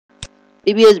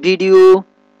Previous video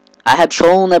I have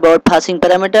shown about passing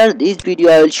parameter. This video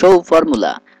I will show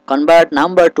formula. Convert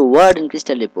number to word in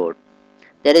crystal report.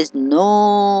 There is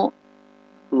no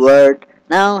word.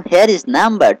 Now here is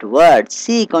number to word.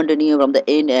 See continue from the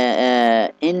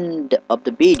end of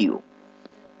the video.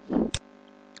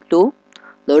 To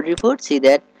load report, see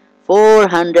that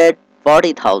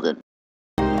 440,000.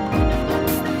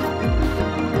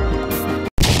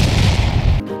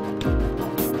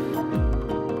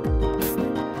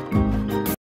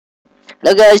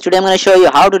 Hello guys, today I'm going to show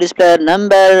you how to display a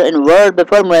number in word by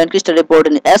formula and crystal report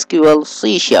in SQL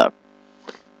C#.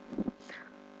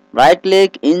 Right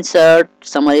click, insert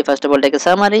summary. First of all, take a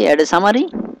summary, add a summary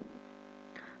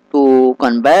to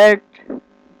convert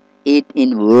it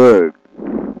in word.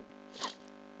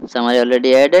 Summary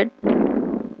already added.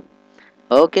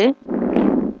 Okay.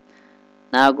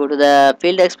 Now go to the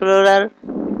field explorer,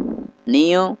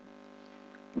 new,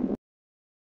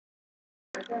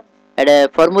 add a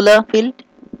formula field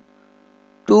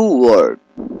to word.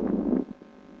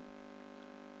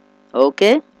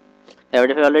 Okay,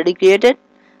 everything already created.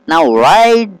 Now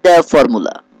write the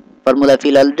formula. Formula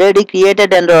field already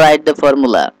created and write the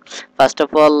formula. First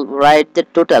of all, write the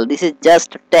total. This is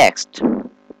just text.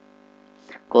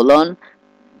 Colon,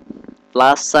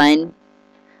 plus sign.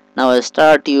 Now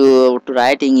start you to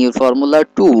writing your formula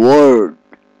to word.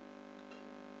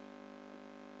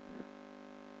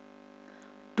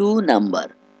 To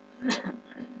number.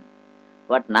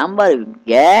 What number you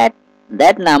get,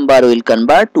 that number will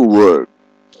convert to word.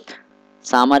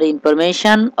 Summary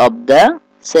information of the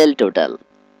cell total.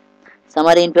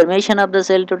 Summary information of the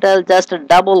cell total, just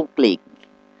double click.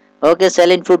 Okay, cell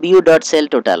info view dot cell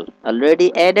total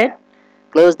already added.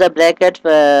 Close the bracket,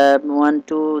 1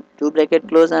 2 bracket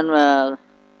close and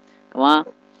comma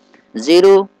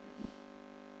 0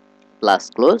 plus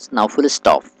close. Now full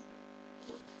stop.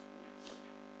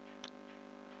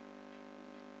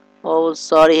 Oh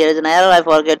sorry, here is an error. I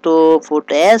forget to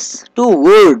put s. 2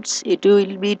 words. It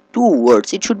will be 2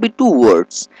 words. It should be 2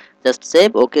 words. Just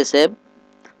save. Okay, save.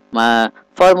 My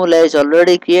formula is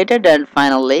already created, and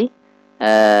finally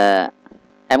I'm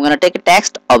gonna take a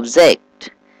text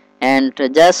object and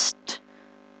just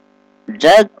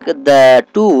drag the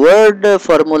 2 word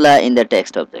formula in the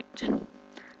text object.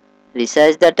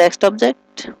 Resize the text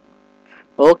object.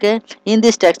 Okay, in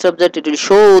this text object it will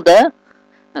show the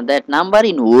that number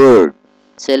in word,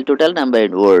 cell total number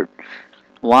in word.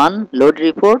 1 load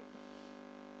report.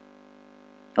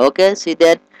 Okay, see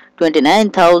that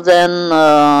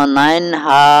 29,009.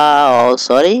 Oh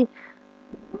sorry,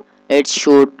 it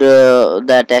should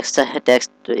the text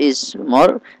is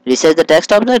more. Resize the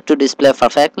text object to display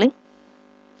perfectly.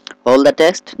 Hold the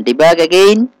text, debug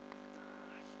again,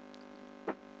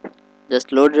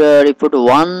 just load report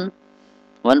one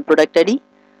product ID.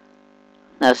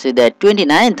 Now see that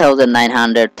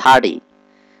 29,930.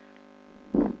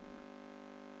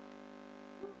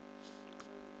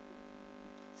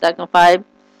 Second 5.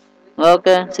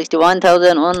 Okay,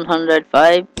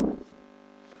 61,105.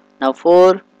 Now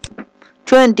 4,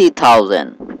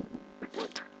 20,000.